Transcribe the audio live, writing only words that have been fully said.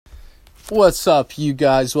What's up, you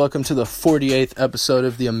guys? Welcome to the 48th episode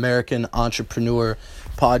of the American Entrepreneur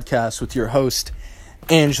Podcast with your host,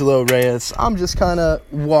 Angelo Reyes. I'm just kind of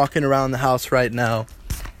walking around the house right now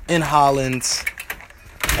in Holland,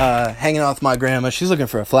 hanging out with my grandma. She's looking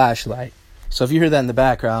for a flashlight. So if you hear that in the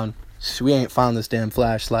background, we ain't found this damn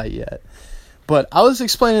flashlight yet. But I was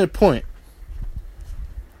explaining a point.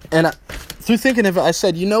 And through thinking of it, I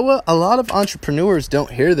said, you know what? A lot of entrepreneurs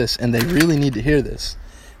don't hear this, and they really need to hear this.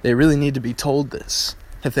 They really need to be told this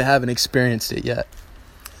if they haven't experienced it yet.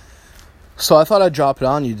 So I thought I'd drop it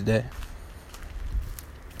on you today.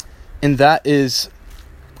 And that is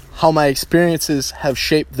how my experiences have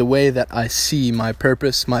shaped the way that I see my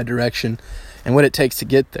purpose, my direction, and what it takes to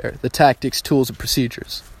get there. The tactics, tools, and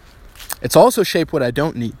procedures. It's also shaped what I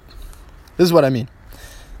don't need. This is what I mean.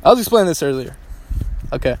 I was explaining this earlier.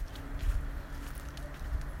 Okay.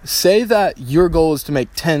 Say that your goal is to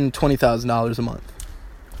make $10,000, $20,000 a month.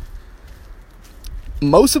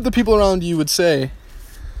 Most of the people around you would say,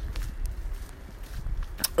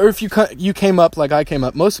 or if you came up like I came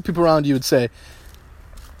up, most of the people around you would say,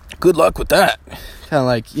 good luck with that. Kind of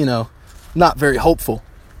like, not very hopeful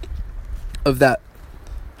of that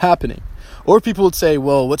happening. Or people would say,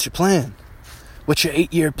 well, what's your plan? What's your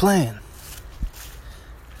 8-year plan?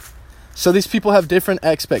 So these people have different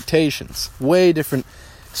expectations, way different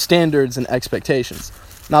standards and expectations.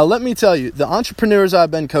 Now, let me tell you, the entrepreneurs I've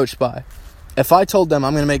been coached by, if I told them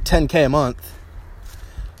I'm going to make $10,000 a month,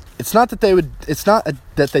 it's not that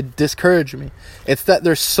they discourage me. It's that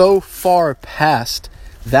they're so far past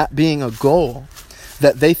that being a goal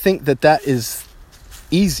that they think that is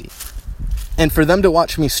easy. And for them to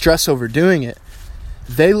watch me stress over doing it,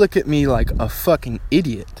 they look at me like a fucking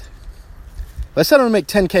idiot. If I said I'm going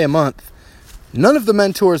to make $10,000 a month, none of the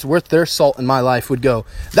mentors worth their salt in my life would go,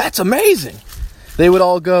 that's amazing. They would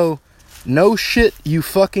all go, no shit, you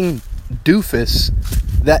fucking doofus,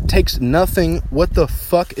 that takes nothing. What the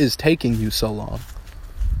fuck is taking you so long?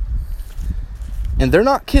 And they're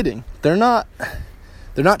not kidding. They're not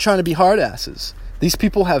trying to be hard asses. These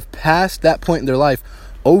people have passed that point in their life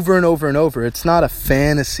over and over and over. It's not a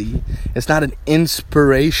fantasy. It's not an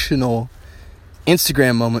inspirational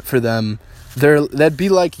Instagram moment for them. That'd be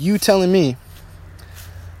like you telling me,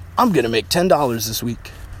 I'm gonna make $10 this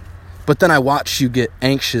week. But then I watch you get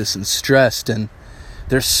anxious and stressed, and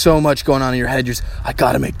there's so much going on in your head. You're just, I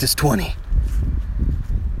gotta make this 20.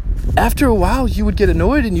 After a while, you would get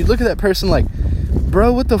annoyed and you'd look at that person like,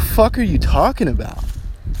 bro, what the fuck are you talking about?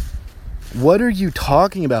 What are you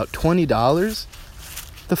talking about? $20?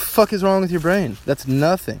 The fuck is wrong with your brain? That's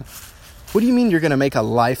nothing. What do you mean you're gonna make a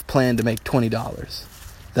life plan to make $20?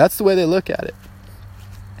 That's the way they look at it.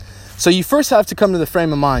 So you first have to come to the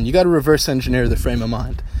frame of mind. You got to reverse engineer the frame of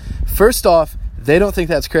mind. First off, they don't think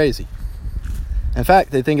that's crazy. In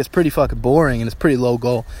fact, they think it's pretty fucking boring and it's pretty low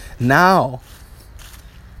goal. Now,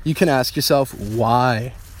 you can ask yourself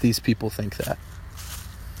why these people think that.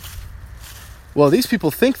 Well, these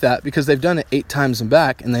people think that because they've done it 8 times and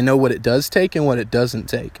back, and they know what it does take and what it doesn't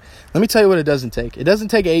take. Let me tell you what it doesn't take. It doesn't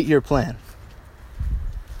take an 8-year plan.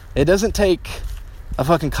 It doesn't take a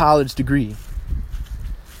fucking college degree.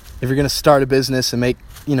 If you're going to start a business and make,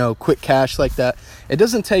 quick cash like that, it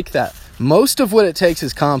doesn't take that. Most of what it takes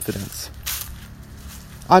is confidence.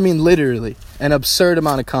 I mean, literally, an absurd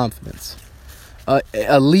amount of confidence.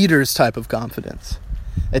 A leader's type of confidence.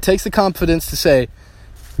 It takes the confidence to say,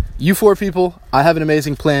 you 4 people, I have an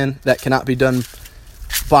amazing plan that cannot be done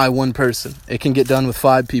by one person. It can get done with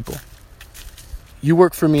 5 people. You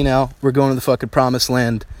work for me now. We're going to the fucking promised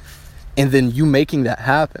land. And then you making that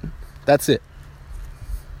happen. That's it.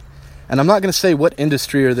 And I'm not going to say what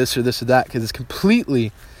industry or this or that, because it's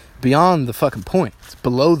completely beyond the fucking point. It's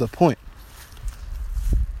below the point.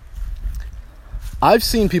 I've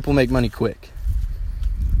seen people make money quick.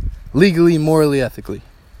 Legally, morally, ethically.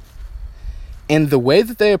 And the way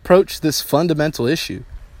that they approach this fundamental issue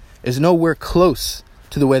is nowhere close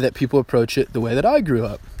to the way that people approach it the way that I grew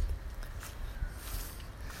up.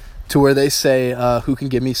 To where they say, who can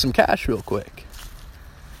give me some cash real quick?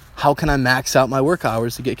 How can I max out my work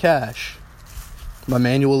hours to get cash? My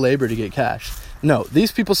manual labor to get cash? No,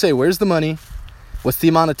 these people say, where's the money? What's the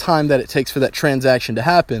amount of time that it takes for that transaction to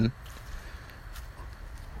happen?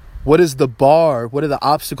 What is the bar? What are the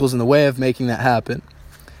obstacles in the way of making that happen?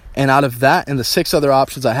 And out of that and the 6 other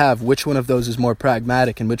options I have, which one of those is more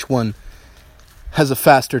pragmatic and which one has a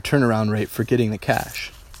faster turnaround rate for getting the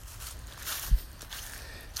cash?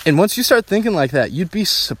 And once you start thinking like that, you'd be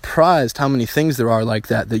surprised how many things there are like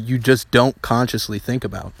that you just don't consciously think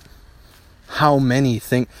about. How many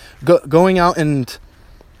things... Going out and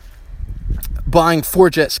buying 4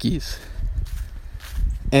 jet skis.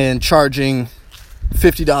 and charging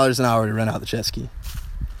 $50 an hour to rent out the jet ski,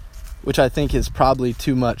 which I think is probably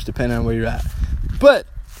too much depending on where you're at. But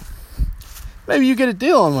maybe you get a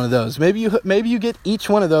deal on one of those. Maybe you get each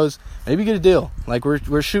one of those. Maybe you get a deal. Like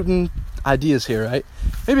we're shooting ideas here, right?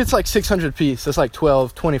 Maybe it's like 600 piece. That's like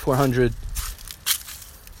 2,400.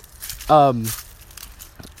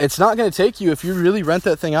 It's not going to take you, if you really rent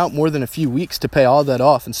that thing out, more than a few weeks to pay all that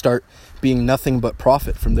off and start being nothing but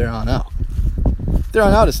profit from there on out. There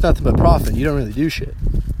on out, it's nothing but profit. You don't really do shit.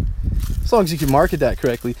 As long as you can market that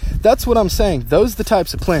correctly. That's what I'm saying. Those are the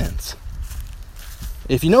types of plans.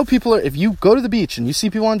 If you know if you go to the beach and you see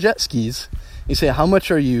people on jet skis, you say, how much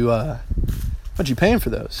are you paying for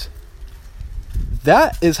those?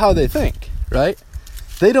 That is how they think, right?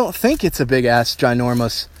 They don't think it's a big ass,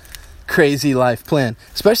 ginormous, crazy life plan,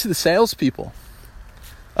 especially the salespeople.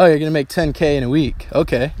 Oh, you're going to make 10K in a week.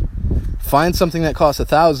 Okay. Find something that costs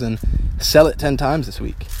 $1,000, sell it 10 times this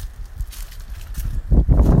week.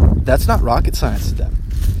 That's not rocket science to them,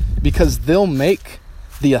 because they'll make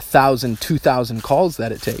the 1,000, 2,000 calls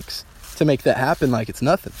that it takes to make that happen like it's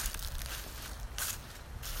nothing.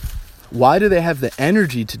 Why do they have the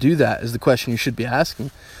energy to do that is the question you should be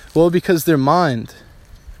asking. Well, because their mind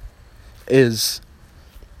is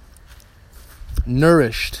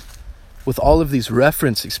nourished with all of these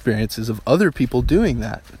reference experiences of other people doing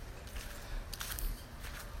that.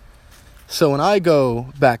 So when I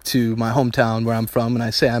go back to my hometown where I'm from and I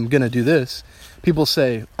say I'm going to do this, people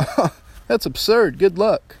say, oh, that's absurd, good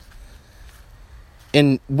luck.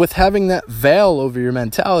 And with having that veil over your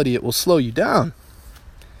mentality, it will slow you down.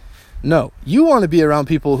 No, you want to be around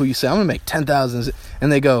people who you say, I'm going to make 10,000,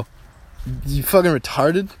 and they go, you fucking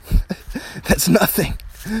retarded? That's nothing.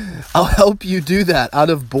 I'll help you do that out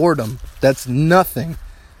of boredom. That's nothing.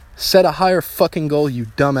 Set a higher fucking goal, you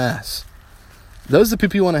dumbass. Those are the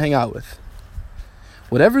people you want to hang out with.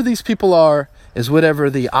 Whatever these people are is whatever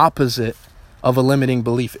the opposite of a limiting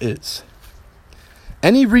belief is.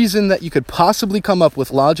 Any reason that you could possibly come up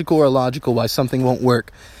with, logical or illogical, why something won't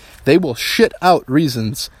work, they will shit out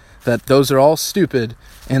reasons that those are all stupid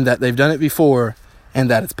and that they've done it before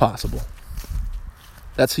and that it's possible.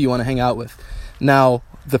 That's who you want to hang out with. Now,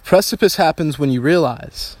 the precipice happens when you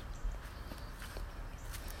realize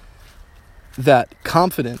that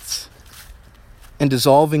confidence and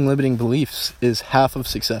dissolving limiting beliefs is half of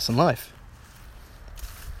success in life.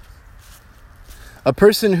 A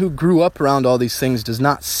person who grew up around all these things does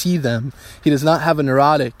not see them. He does not have a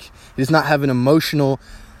neurotic. He does not have an emotional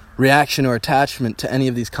reaction or attachment to any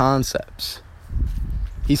of these concepts.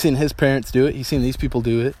 He's seen his parents do it. He's seen these people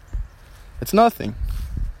do it. It's nothing.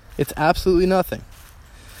 It's absolutely nothing.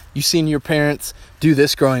 You've seen your parents do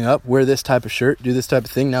this growing up, wear this type of shirt, do this type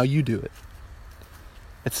of thing. Now you do it.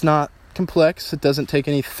 It's not complex. It doesn't take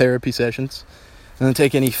any therapy sessions. It doesn't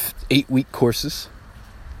take any 8-week courses.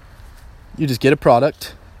 You just get a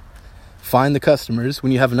product, find the customers.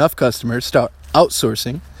 When you have enough customers, start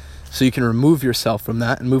outsourcing so you can remove yourself from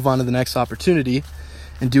that and move on to the next opportunity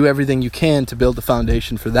and do everything you can to build the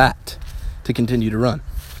foundation for that to continue to run.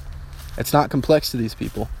 It's not complex to these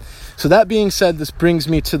people. So that being said, this brings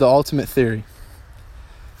me to the ultimate theory.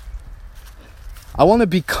 I want to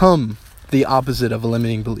become the opposite of a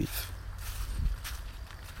limiting belief.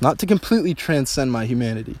 Not to completely transcend my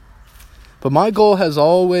humanity, but my goal has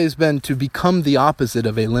always been to become the opposite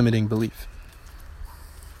of a limiting belief.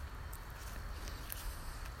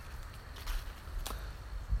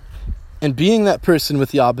 And being that person with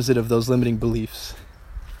the opposite of those limiting beliefs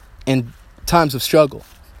in times of struggle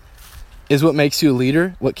is what makes you a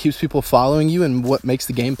leader, what keeps people following you, and what makes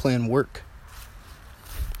the game plan work.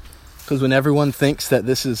 Because when everyone thinks that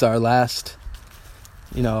this is our last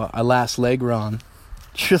leg we're on,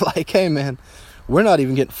 you're like, hey man, we're not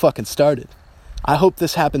even getting fucking started. I hope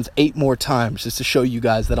this happens 8 more times just to show you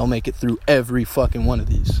guys that I'll make it through every fucking one of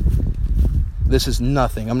these. This is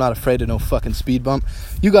nothing. I'm not afraid of no fucking speed bump.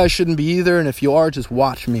 You guys shouldn't be either, and if you are, just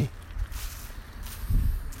watch me.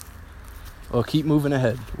 We'll keep moving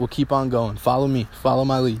ahead. We'll keep on going. Follow me. Follow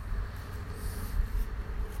my lead.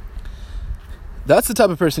 That's the type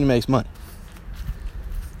of person who makes money.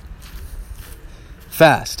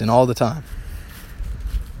 Fast and all the time.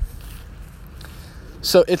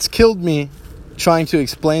 So it's killed me trying to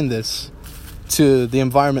explain this to the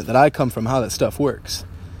environment that I come from, how that stuff works.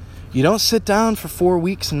 You don't sit down for 4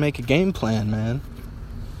 weeks and make a game plan, man.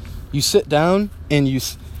 You sit down and you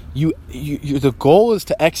the goal is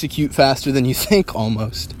to execute faster than you think,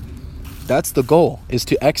 almost. That's the goal, is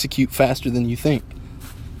to execute faster than you think.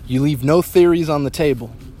 You leave no theories on the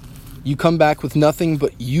table. You come back with nothing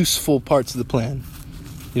but useful parts of the plan.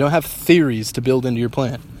 You don't have theories to build into your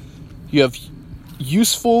plan. You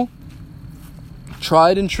useful,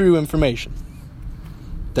 tried and true information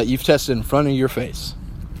that you've tested in front of your face.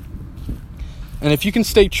 And if you can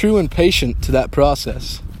stay true and patient to that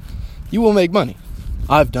process, you will make money.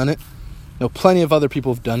 I've done it. I know plenty of other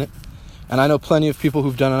people have done it. And I know plenty of people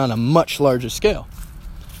who've done it on a much larger scale.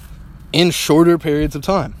 In shorter periods of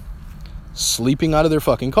time. Sleeping out of their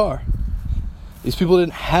fucking car. These people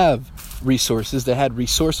didn't have resources. They had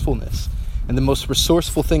resourcefulness. And the most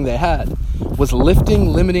resourceful thing they had was lifting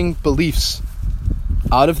limiting beliefs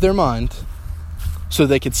out of their mind so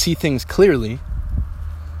they could see things clearly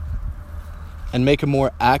and make a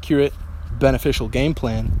more accurate, beneficial game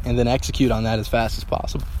plan and then execute on that as fast as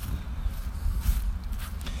possible.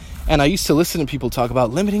 And I used to listen to people talk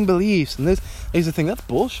about limiting beliefs and this. I used to think, that's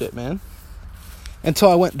bullshit, man. Until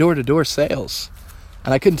I went door-to-door sales.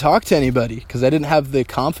 And I couldn't talk to anybody because I didn't have the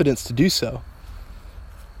confidence to do so.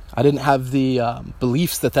 I didn't have the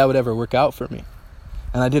beliefs that would ever work out for me.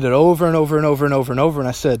 And I did it over and over and over and over and over. And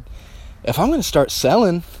I said, if I'm going to start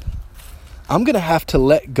selling, I'm going to have to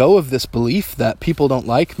let go of this belief that people don't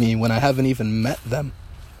like me when I haven't even met them.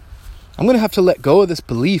 I'm going to have to let go of this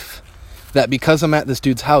belief that because I'm at this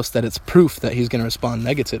dude's house, that it's proof that he's going to respond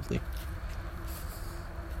negatively.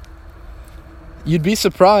 You'd be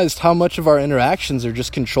surprised how much of our interactions are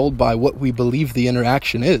just controlled by what we believe the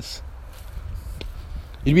interaction is.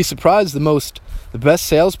 You'd be surprised the best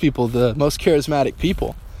salespeople, the most charismatic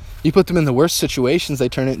people, you put them in the worst situations, they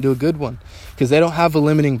turn it into a good one. Because they don't have a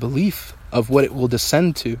limiting belief of what it will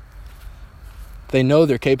descend to. They know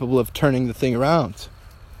they're capable of turning the thing around.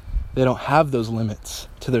 They don't have those limits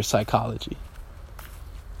to their psychology.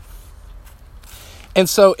 And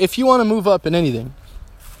so if you want to move up in anything,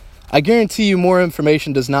 I guarantee you more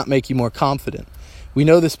information does not make you more confident. We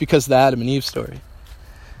know this because of the Adam and Eve story.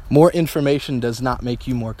 More information does not make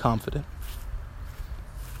you more confident.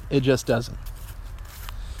 It just doesn't.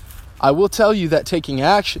 I will tell you that taking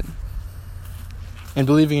action and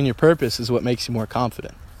believing in your purpose is what makes you more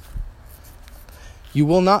confident. You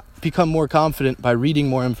will not become more confident by reading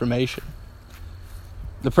more information.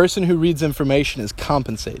 The person who reads information is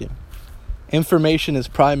compensating. Information is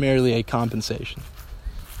primarily a compensation.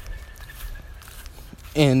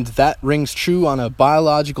 And that rings true on a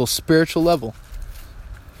biological, spiritual level.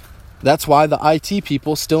 That's why the IT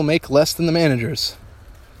people still make less than the managers.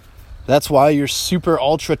 That's why your super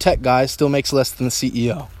ultra tech guy still makes less than the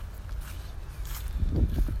CEO.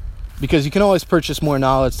 Because you can always purchase more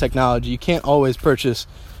knowledge, technology. You can't always purchase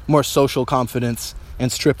more social confidence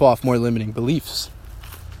and strip off more limiting beliefs.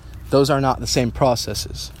 Those are not the same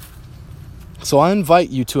processes. So I invite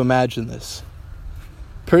you to imagine this.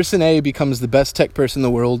 Person A becomes the best tech person in the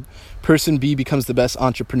world. Person B becomes the best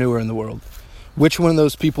entrepreneur in the world. Which one of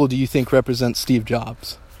those people do you think represents Steve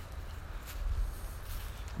Jobs?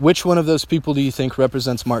 Which one of those people do you think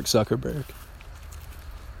represents Mark Zuckerberg?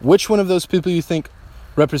 Which one of those people do you think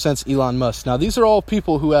represents Elon Musk? Now, these are all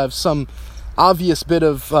people who have some obvious bit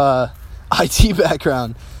of IT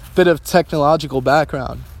background, bit of technological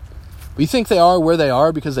background. But you think they are where they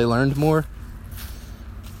are because they learned more?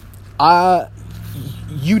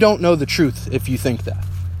 You don't know the truth if you think that.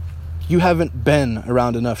 You haven't been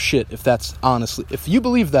around enough shit if you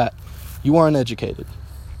believe that, you are uneducated.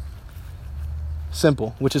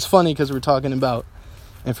 Simple. Which is funny because we're talking about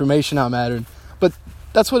information not mattered. But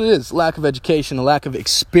that's what it is. Lack of education, a lack of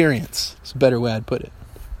experience. It's a better way I'd put it.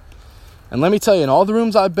 And let me tell you, in all the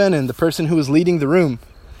rooms I've been in, the person who was leading the room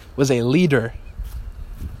was a leader,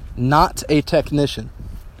 not a technician.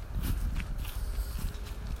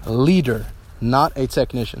 A leader, not a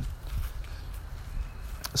technician.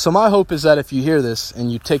 So my hope is that if you hear this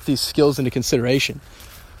and you take these skills into consideration,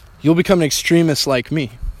 you'll become an extremist like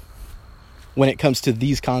me when it comes to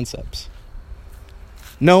these concepts.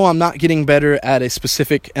 No, I'm not getting better at a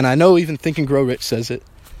specific, and I know even Think and Grow Rich says it,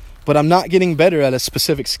 but I'm not getting better at a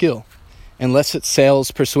specific skill unless it's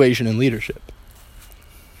sales, persuasion, and leadership.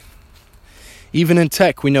 Even in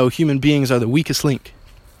tech, we know human beings are the weakest link.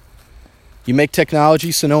 You make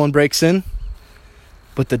technology so no one breaks in,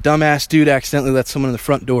 but the dumbass dude accidentally lets someone in the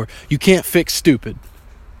front door. You can't fix stupid.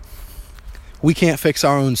 We can't fix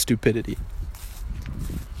our own stupidity.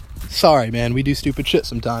 Sorry, man, we do stupid shit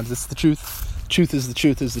sometimes. It's the truth. Truth is the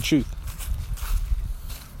truth is the truth.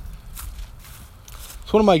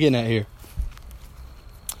 So what am I getting at here?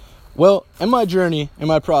 Well, in my journey, in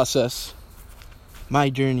my process, my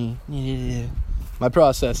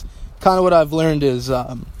process, kind of what I've learned is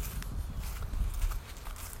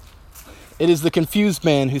it is the confused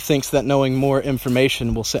man who thinks that knowing more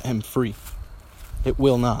information will set him free. It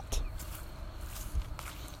will not.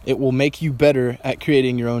 It will make you better at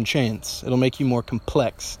creating your own chains. It'll make you more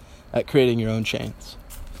complex, at creating your own chains.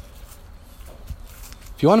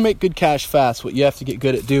 If you want to make good cash fast, what you have to get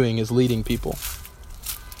good at doing is leading people.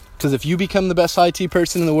 Because if you become the best IT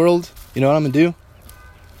person in the world, you know what I'm going to do?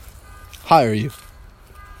 Hire you.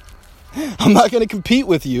 I'm not going to compete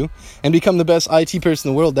with you and become the best IT person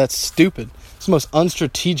in the world. That's stupid. It's the most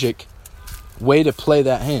unstrategic way to play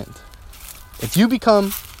that hand. If you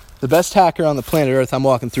become the best hacker on the planet Earth, I'm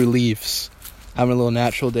walking through leaves, having a little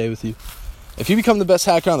natural day with you. If you become the best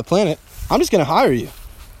hacker on the planet, I'm just going to hire you.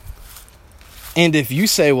 And if you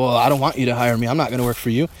say, well, I don't want you to hire me, I'm not going to work for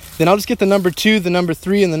you, then I'll just get the number 2, the number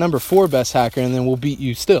 3, and the number 4 best hacker, and then we'll beat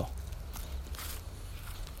you still.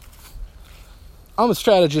 I'm a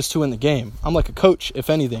strategist to win the game. I'm like a coach, if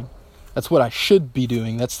anything. That's what I should be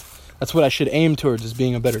doing. That's what I should aim towards, is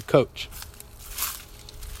being a better coach.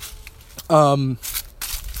 I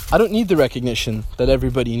don't need the recognition that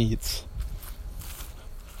everybody needs.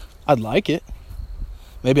 I'd like it.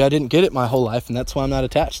 Maybe I didn't get it my whole life, and that's why I'm not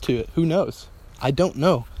attached to it. Who knows? I don't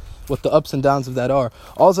know what the ups and downs of that are.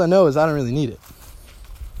 All I know is I don't really need it.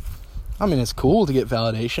 I mean, it's cool to get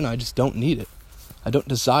validation. I just don't need it. I don't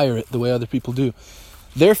desire it the way other people do.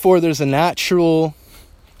 Therefore, there's a natural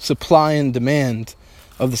supply and demand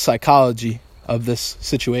of the psychology of this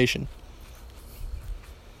situation,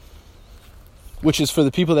 which is for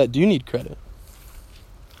the people that do need credit.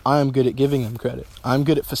 I'm good at giving them credit. I'm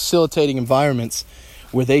good at facilitating environments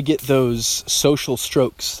where they get those social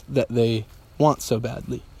strokes that they want so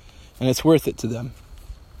badly, and it's worth it to them.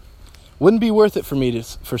 Wouldn't be worth it for me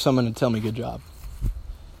for someone to tell me good job.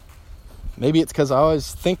 Maybe it's because I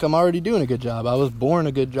always think I'm already doing a good job. I was born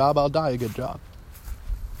a good job, I'll die a good job.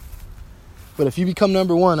 But if you become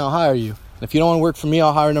number 1, I'll hire you. And if you don't want to work for me,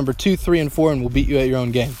 I'll hire number 2, 3, and 4, and we'll beat you at your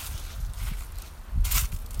own game.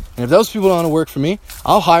 And if those people don't want to work for me,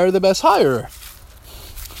 I'll hire the best hirer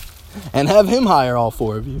and have him hire all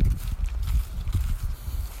 4 of you.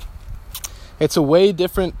 It's a way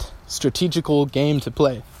different strategical game to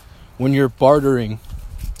play when you're bartering.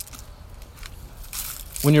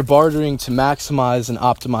 When you're bartering to maximize and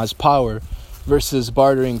optimize power versus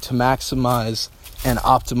bartering to maximize and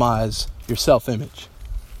optimize your self-image,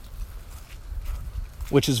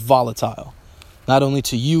 which is volatile. Not only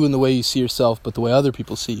to you in the way you see yourself, but the way other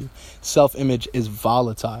people see you. Self-image is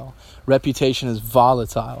volatile. Reputation is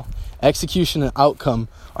volatile. Execution and outcome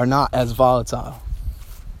are not as volatile.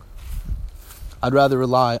 I'd rather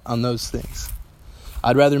rely on those things.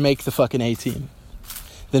 I'd rather make the fucking A team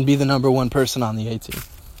than be the number 1 person on the A team.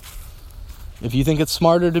 If you think it's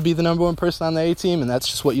smarter to be the number 1 person on the A team and that's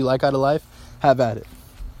just what you like out of life, have at it.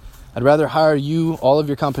 I'd rather hire you, all of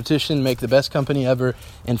your competition, make the best company ever,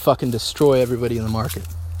 and fucking destroy everybody in the market.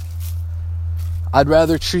 I'd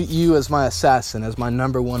rather treat you as my assassin, as my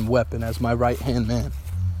number 1 weapon, as my right-hand man.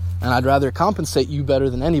 And I'd rather compensate you better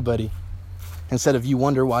than anybody instead of you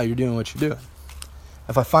wonder why you're doing what you're doing.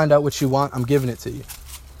 If I find out what you want, I'm giving it to you.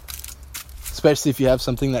 Especially if you have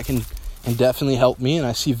something that can definitely help me and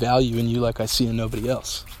I see value in you like I see in nobody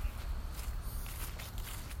else.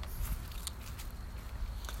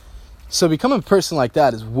 So becoming a person like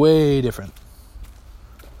that is way different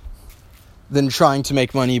than trying to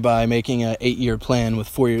make money by making an 8-year plan with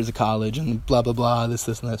 4 years of college and blah, blah, blah, this,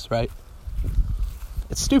 and this, right?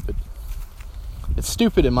 It's stupid. It's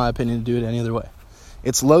stupid, in my opinion, to do it any other way.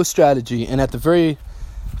 It's low strategy, and at the very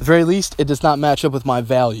least, it does not match up with my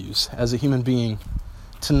values as a human being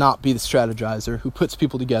to not be the strategizer who puts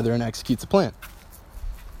people together and executes a plan.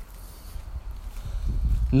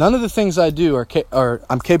 None of the things I do are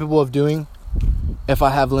I'm capable of doing if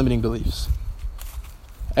I have limiting beliefs.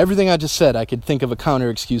 Everything I just said, I could think of a counter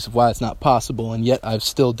excuse of why it's not possible, and yet I've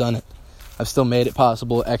still done it. I've still made it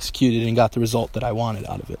possible, executed, and got the result that I wanted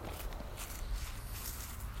out of it.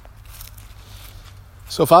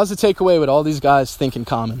 So if I was to take away what all these guys think in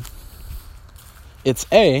common, it's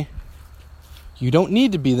A, you don't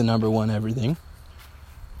need to be the number 1 everything.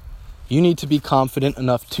 You need to be confident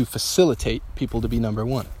enough to facilitate people to be number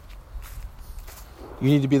 1. You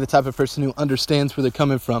need to be the type of person who understands where they're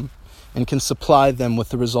coming from and can supply them with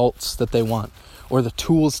the results that they want or the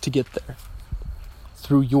tools to get there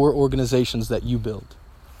through your organizations that you build.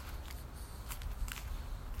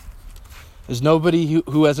 There's nobody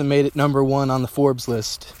who hasn't made it number 1 on the Forbes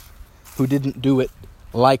list who didn't do it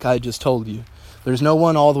like I just told you. There's no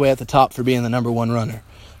one all the way at the top for being the number 1 runner.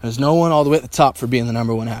 There's no one all the way at the top for being the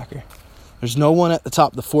number 1 hacker. There's no one at the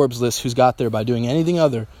top of the Forbes list who's got there by doing anything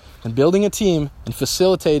other than building a team and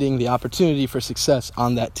facilitating the opportunity for success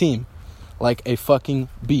on that team like a fucking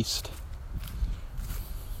beast.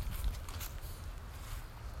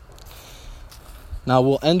 Now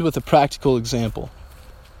we'll end with a practical example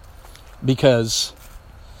because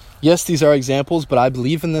Yes, these are examples, but I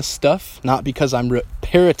believe in this stuff, not because I'm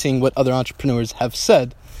parroting what other entrepreneurs have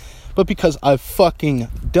said, but because I've fucking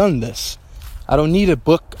done this. I don't need a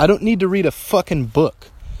book. I don't need to read a fucking book.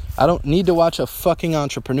 I don't need to watch a fucking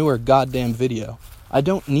entrepreneur goddamn video. I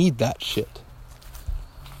don't need that shit.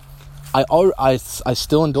 I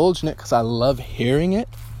still indulge in it because I love hearing it,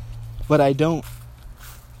 but I don't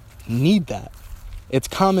need that. It's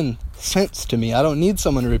common sense to me. I don't need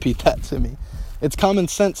someone to repeat that to me. It's common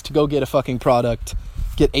sense to go get a fucking product,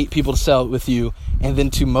 get 8 people to sell it with you, and then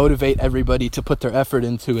to motivate everybody to put their effort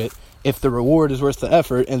into it if the reward is worth the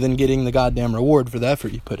effort, and then getting the goddamn reward for the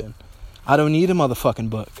effort you put in. I don't need a motherfucking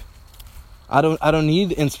book. I don't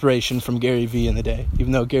need inspiration from Gary Vee in the day,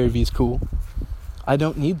 even though Gary Vee's cool. I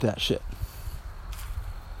don't need that shit.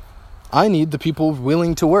 I need the people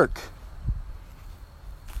willing to work.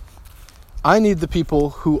 I need the people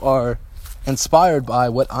who are inspired by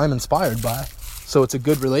what I'm inspired by, so it's a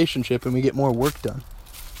good relationship and we get more work done.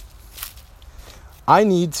 I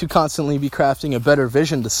need to constantly be crafting a better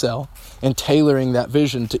vision to sell and tailoring that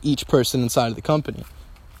vision to each person inside of the company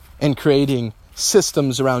and creating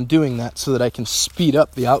systems around doing that so that I can speed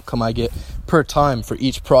up the outcome I get per time for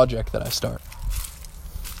each project that I start.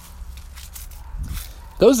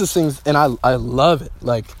 Those are things, and I love it.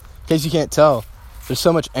 Like, in case you can't tell, there's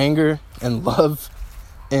so much anger and love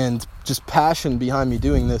and just passion behind me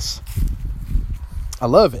doing this. I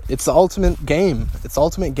love it. It's the ultimate game. It's the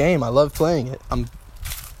ultimate game. I love playing it. I'm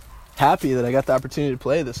happy that I got the opportunity to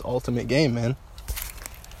play this ultimate game, man.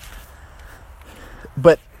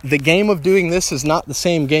 But the game of doing this is not the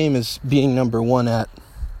same game as being number one at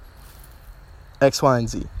X, Y, and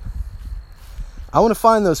Z. I want to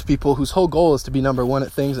find those people whose whole goal is to be number one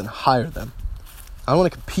at things and hire them. I don't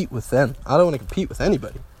want to compete with them. I don't want to compete with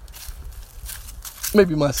anybody.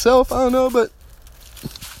 Maybe myself, I don't know, but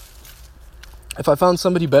if I found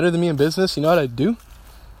somebody better than me in business, you know what I'd do?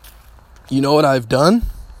 You know what I've done?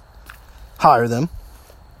 Hire them.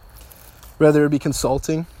 Whether it be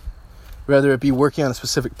consulting, whether it be working on a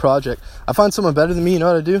specific project. I find someone better than me, you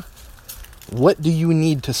know what I do? What do you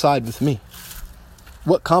need to side with me?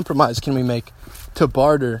 What compromise can we make to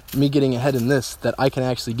barter me getting ahead in this, that I can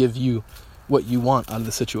actually give you what you want out of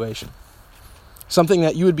the situation? Something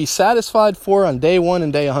that you would be satisfied for on day 1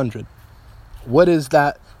 and day 100. What is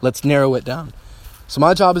that? Let's narrow it down. So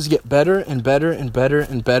my job is to get better and better and better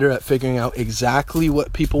and better at figuring out exactly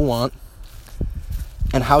what people want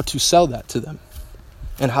and how to sell that to them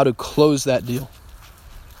and how to close that deal.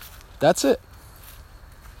 That's it.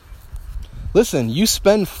 Listen, you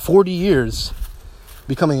spend 40 years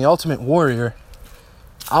becoming the ultimate warrior.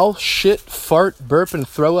 I'll shit, fart, burp, and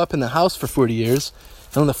throw up in the house for 40 years.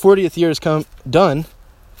 And when the 40th year is done,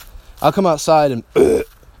 I'll come outside and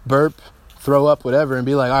burp, throw up, whatever, and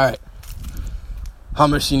be like, all right, how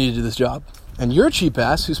much do you need to do this job? And your cheap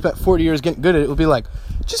ass, who spent 40 years getting good at it, will be like,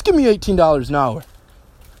 just give me $18 an hour.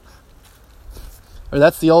 Or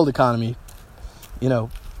that's the old economy,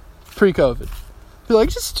 pre-COVID. Be like,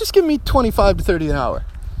 just give me 25 to 30 an hour.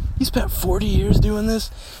 You spent 40 years doing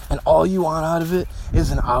this, and all you want out of it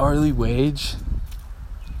is an hourly wage.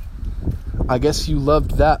 I guess you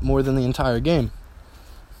loved that more than the entire game.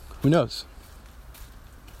 Who knows?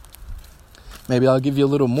 Maybe I'll give you a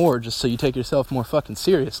little more just so you take yourself more fucking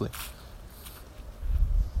seriously.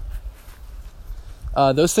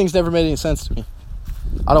 Those things never made any sense to me.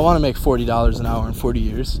 I don't want to make $40 an hour in 40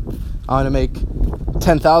 years. I want to make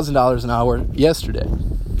 $10,000 an hour yesterday.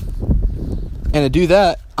 And to do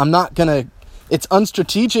that, it's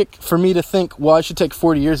unstrategic for me to think, well, I should take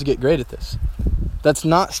 40 years to get great at this. That's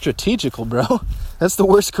not strategical, bro. That's the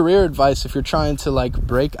worst career advice if you're trying to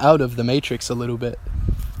break out of the matrix a little bit.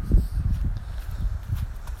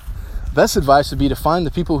 Best advice would be to find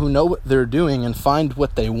the people who know what they're doing and find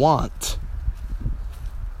what they want.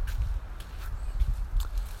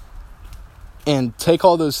 And take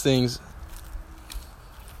all those things,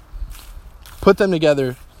 put them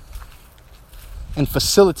together, and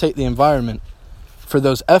facilitate the environment for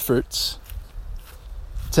those efforts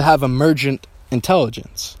to have emergent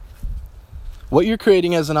intelligence. What you're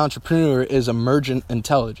creating as an entrepreneur is emergent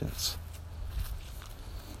intelligence.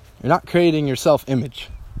 You're not creating your self-image.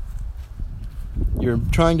 You're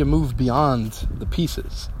trying to move beyond the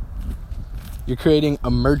pieces. You're creating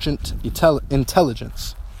emergent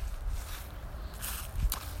intelligence.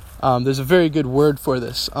 There's a very good word for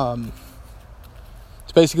this.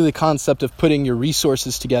 It's basically the concept of putting your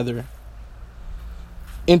resources together,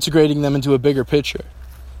 integrating them into a bigger picture,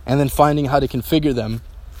 and then finding how to configure them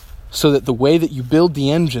so that the way that you build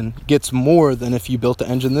the engine gets more than if you built the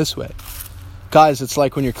engine this way. Guys, it's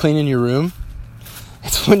like when you're cleaning your room.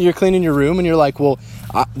 It's when you're cleaning your room and you're like, well,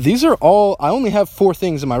 I only have 4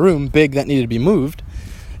 things in my room, big, that needed to be moved,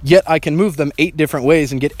 yet I can move them 8 different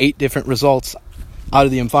ways and get 8 different results out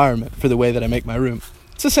of the environment for the way that I make my room.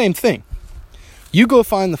 It's the same thing. You go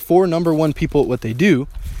find the 4 number 1 people at what they do,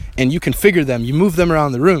 and you configure them, you move them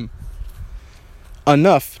around the room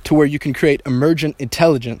enough to where you can create emergent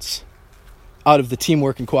intelligence out of the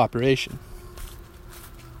teamwork and cooperation.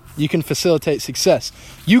 You can facilitate success.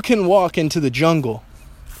 You can walk into the jungle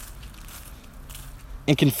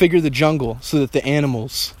and configure the jungle so that the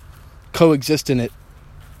animals coexist in it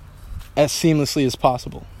as seamlessly as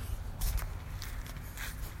possible.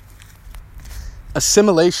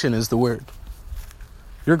 Assimilation is the word.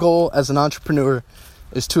 Your goal as an entrepreneur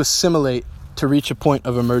is to assimilate to reach a point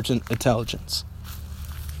of emergent intelligence.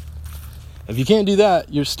 If you can't do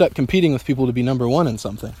that, you're stuck competing with people to be number 1 in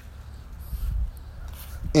something.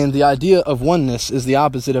 And the idea of oneness is the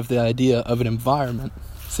opposite of the idea of an environment.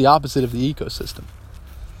 It's the opposite of the ecosystem.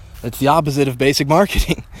 It's the opposite of basic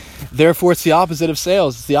marketing. Therefore, it's the opposite of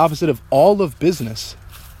sales. It's the opposite of all of business.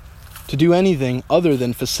 To do anything other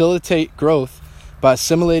than facilitate growth by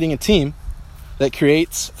assimilating a team that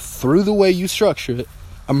creates, through the way you structure it,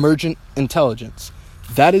 emergent intelligence.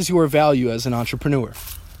 That is your value as an entrepreneur.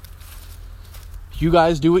 You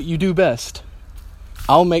guys do what you do best.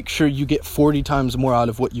 I'll make sure you get 40 times more out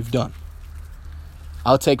of what you've done.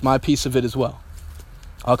 I'll take my piece of it as well.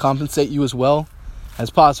 I'll compensate you as well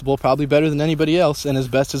as possible, probably better than anybody else and as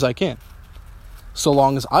best as I can. So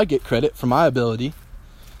long as I get credit for my ability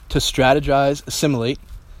to strategize, assimilate,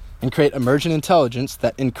 and create emergent intelligence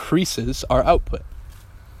that increases our output.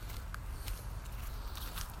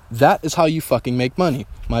 That is how you fucking make money,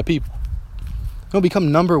 my people. Don't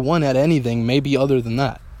become number 1 at anything, maybe other than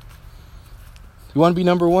that. You want to be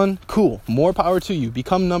number 1? Cool. More power to you.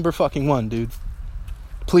 Become number fucking 1, dude.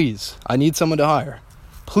 Please. I need someone to hire.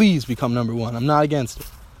 Please become number 1. I'm not against it.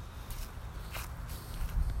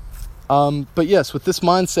 But yes, with this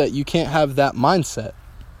mindset, you can't have that mindset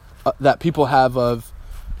that people have of,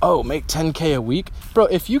 oh, make 10K a week. Bro,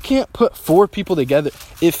 if you can't put 4 people together,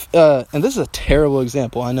 and this is a terrible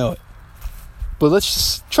example, I know it. But let's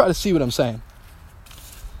just try to see what I'm saying.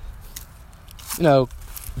 You know,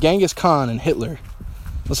 Genghis Khan and Hitler.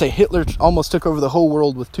 Let's say Hitler almost took over the whole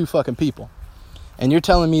world with 2 fucking people. And you're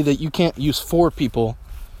telling me that you can't use 4 people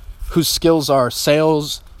whose skills are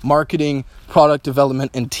sales, marketing, product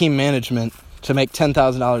development, and team management to make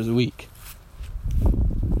 $10,000 a week.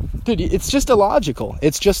 Dude, it's just illogical.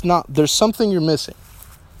 It's just not, there's something you're missing.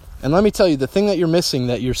 And let me tell you, the thing that you're missing,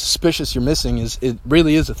 that you're suspicious you're missing, it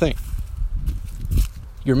really is a thing.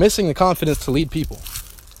 You're missing the confidence to lead people.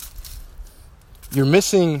 You're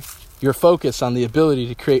missing your focus on the ability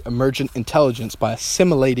to create emergent intelligence by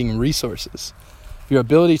assimilating resources. Your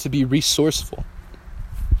ability to be resourceful.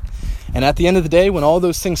 And at the end of the day, when all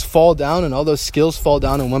those things fall down and all those skills fall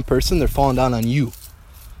down on one person, they're falling down on you.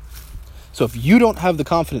 So if you don't have the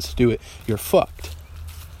confidence to do it, you're fucked.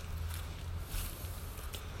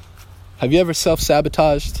 Have you ever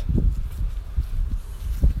self-sabotaged?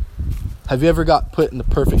 Have you ever got put in the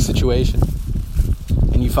perfect situation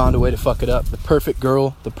and you found a way to fuck it up? The perfect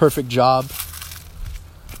girl, the perfect job,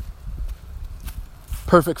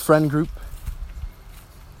 perfect friend group,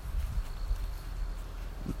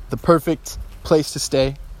 the perfect place to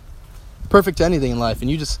stay, perfect anything in life, and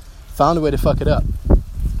you just found a way to fuck it up.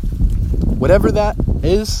 Whatever that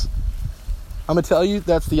is, I'm going to tell you,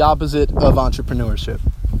 that's the opposite of entrepreneurship.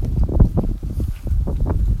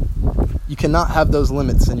 You cannot have those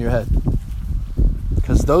limits in your head.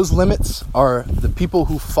 Because those limits are the people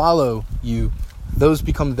who follow you. Those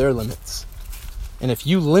become their limits. And if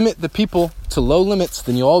you limit the people to low limits,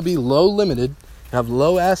 then you'll all be low limited. You have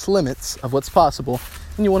low ass limits of what's possible,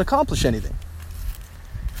 and you won't accomplish anything.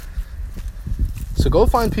 So go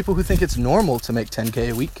find people who think it's normal to make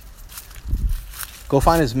 10K a week. Go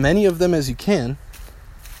find as many of them as you can.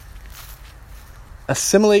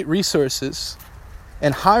 Assimilate resources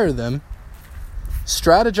and hire them.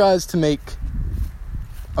 Strategize to make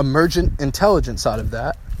emergent intelligence out of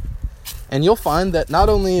that. And you'll find that not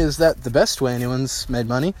only is that the best way anyone's made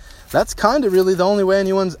money, that's kind of really the only way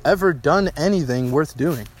anyone's ever done anything worth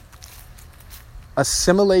doing.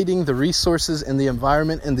 Assimilating the resources in the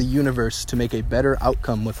environment and the universe to make a better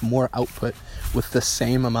outcome with more output with the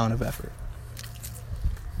same amount of effort.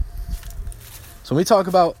 So when we talk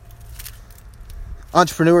about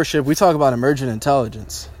entrepreneurship, we talk about emergent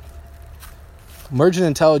intelligence. Emergent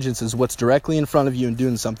intelligence is what's directly in front of you and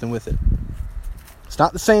doing something with it. It's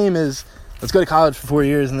not the same as, let's go to college for 4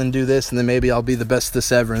 years and then do this, and then maybe I'll be the best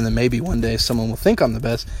this ever, and then maybe one day someone will think I'm the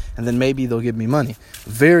best, and then maybe they'll give me money.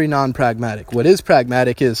 Very non-pragmatic. What is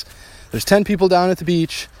pragmatic is There's 10 people down at the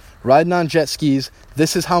beach riding on jet skis.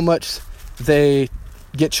 This is how much they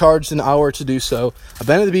get charged an hour to do so. I've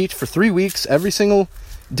been at the beach for 3 weeks. Every single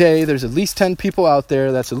day, there's at least 10 people out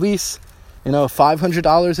there. That's at least,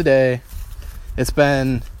 $500 a day. It's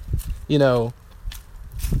been,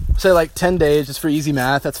 say like 10 days, just for easy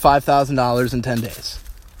math. That's $5,000 in 10 days.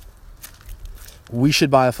 We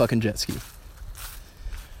should buy a fucking jet ski.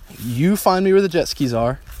 You find me where the jet skis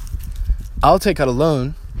are. I'll take out a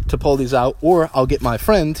loan to pull these out, or I'll get my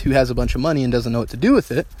friend who has a bunch of money and doesn't know what to do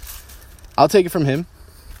with it. I'll take it from him.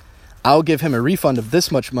 I'll give him a refund of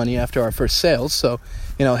this much money after our first sales. So,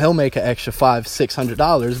 he'll make an extra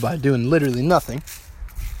 $500-$600 by doing literally nothing.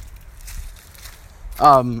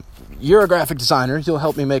 You're a graphic designer. You'll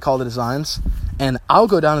help me make all the designs. And I'll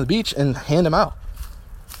go down to the beach and hand them out.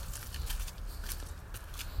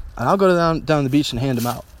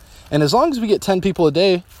 And as long as we get 10 people a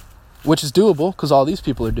day, which is doable because all these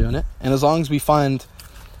people are doing it, and as long as we find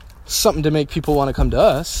something to make people want to come to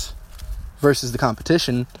us versus the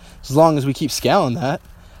competition, as long as we keep scaling that,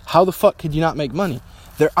 how the fuck could you not make money?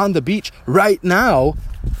 They're on the beach right now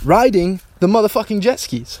riding the motherfucking jet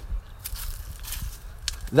skis.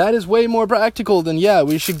 That is way more practical than,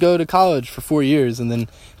 we should go to college for 4 years and then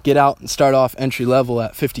get out and start off entry level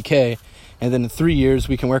at $50K. And then in 3 years,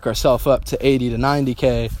 we can work ourselves up to $80 to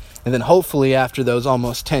 $90K. And then hopefully after those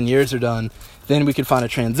almost 10 years are done, then we can find a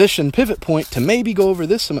transition pivot point to maybe go over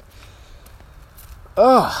this.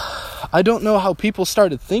 I don't know how people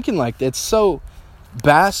started thinking like that. It's so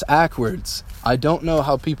bass-ackwards. I don't know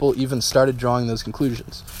how people even started drawing those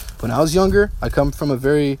conclusions. When I was younger, I come from a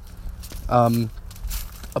very...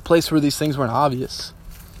 a place where these things weren't obvious,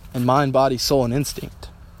 and mind, body, soul, and instinct.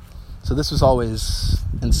 So this was always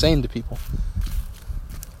insane to people.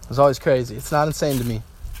 It was always crazy. It's not insane to me.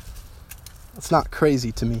 It's not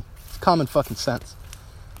crazy to me. It's common fucking sense.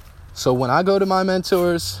 So when I go to my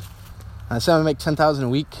mentors and I say I'm gonna make $10,000 a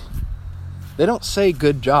week, they don't say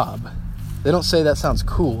good job. They don't say that sounds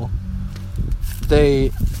cool.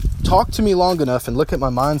 They talk to me long enough and look at my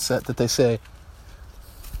mindset that they say,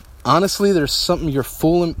 honestly, there's something you're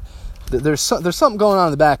fooling. There's something going on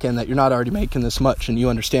in the back end that you're not already making this much, and you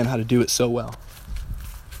understand how to do it so well.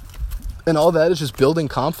 And all that is just building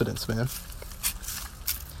confidence, man.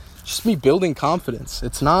 Just me building confidence.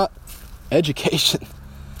 It's not education.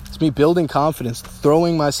 It's me building confidence,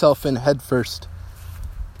 throwing myself in head first.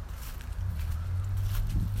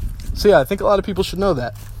 So I think a lot of people should know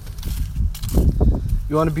that.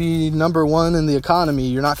 You want to be number one in the economy,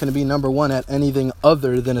 you're not going to be number one at anything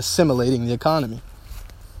other than assimilating the economy.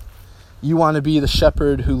 You want to be the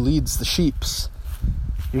shepherd who leads the sheeps.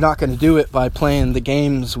 You're not going to do it by playing the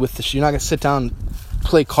games with the sheep. You're not going to sit down and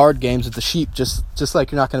play card games with the sheep, just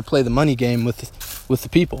like you're not going to play the money game with the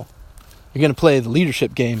people. You're going to play the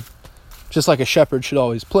leadership game, just like a shepherd should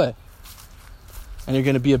always play. And you're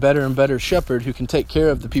going to be a better and better shepherd who can take care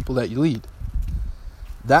of the people that you lead.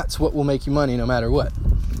 That's what will make you money no matter what.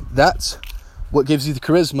 That's what gives you the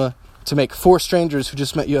charisma to make 4 strangers who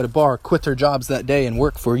just met you at a bar quit their jobs that day and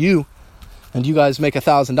work for you. And you guys make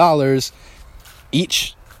 $1,000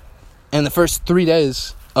 each in the first 3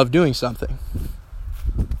 days of doing something.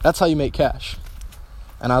 That's how you make cash.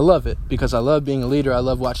 And I love it because I love being a leader. I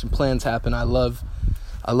love watching plans happen. I love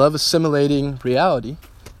assimilating reality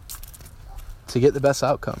to get the best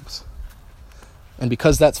outcomes. And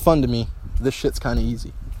because that's fun to me, this shit's kind of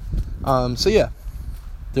easy.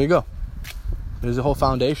 There you go. There's a whole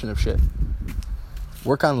foundation of shit.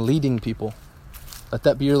 Work on leading people. Let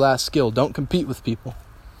that be your last skill. Don't compete with people.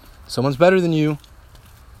 Someone's better than you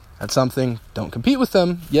at something. Don't compete with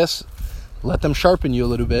them. Yes, let them sharpen you a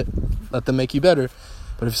little bit. Let them make you better.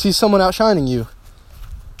 But if you see someone outshining you,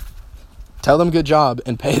 tell them good job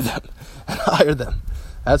and pay them and hire them.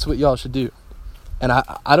 That's what y'all should do. And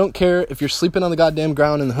I don't care if you're sleeping on the goddamn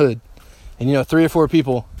ground in the hood and 3 or 4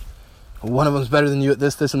 people, one of them's better than you at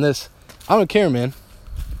this, this, and this. I don't care, man.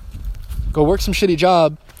 Go work some shitty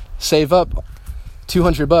job, save up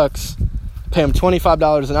 $200, pay them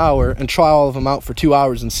 $25 an hour, and try all of them out for 2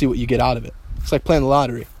 hours and see what you get out of it. It's like playing the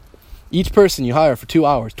lottery. Each person you hire for 2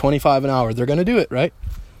 hours, $25 an hour, they're going to do it, right?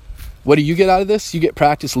 What do you get out of this? You get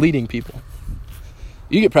practice leading people.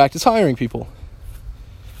 You get practice hiring people.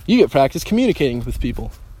 You get practice communicating with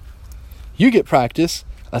people. You get practice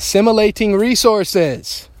assimilating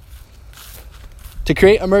resources to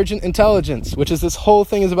create emergent intelligence, which is this whole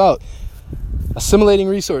thing is about. Assimilating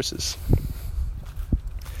resources.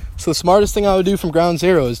 So the smartest thing I would do from ground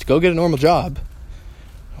zero is to go get a normal job,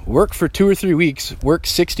 work for 2 or 3 weeks, work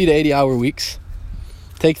 60 to 80 hour weeks,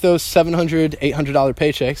 take those $700, $800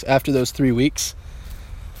 paychecks after those 3 weeks,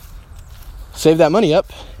 save that money up,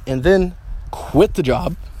 and then quit the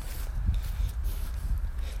job.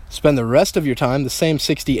 Spend the rest of your time, the same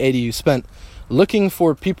 60, 80 you spent, looking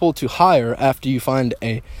for people to hire after you find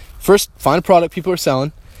a product people are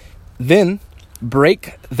selling, then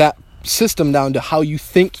break that system down to how you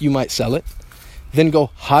think you might sell it, then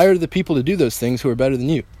go hire the people to do those things who are better than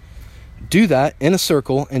you. Do that in a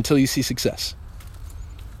circle until you see success.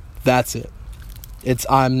 That's it.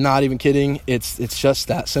 I'm not even kidding. It's just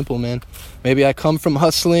that simple, man. Maybe I come from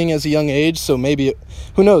hustling as a young age, so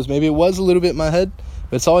who knows, maybe it was a little bit in my head,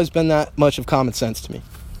 but it's always been that much of common sense to me.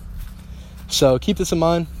 So keep this in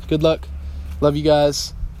mind. Good luck. Love you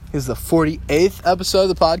guys. This is the 48th episode of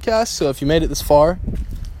the podcast, so if you made it this far,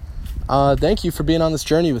 thank you for being on this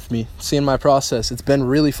journey with me, seeing my process. It's been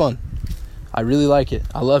really fun. I really like it.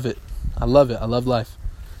 I love it. I love life.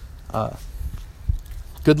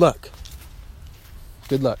 Good luck.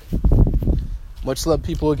 Good luck. Much love,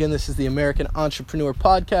 people. Again, this is the American Entrepreneur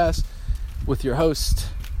Podcast with your host,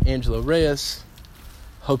 Angelo Reyes.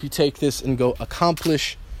 Hope you take this and go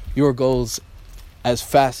accomplish your goals as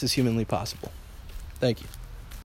fast as humanly possible. Thank you.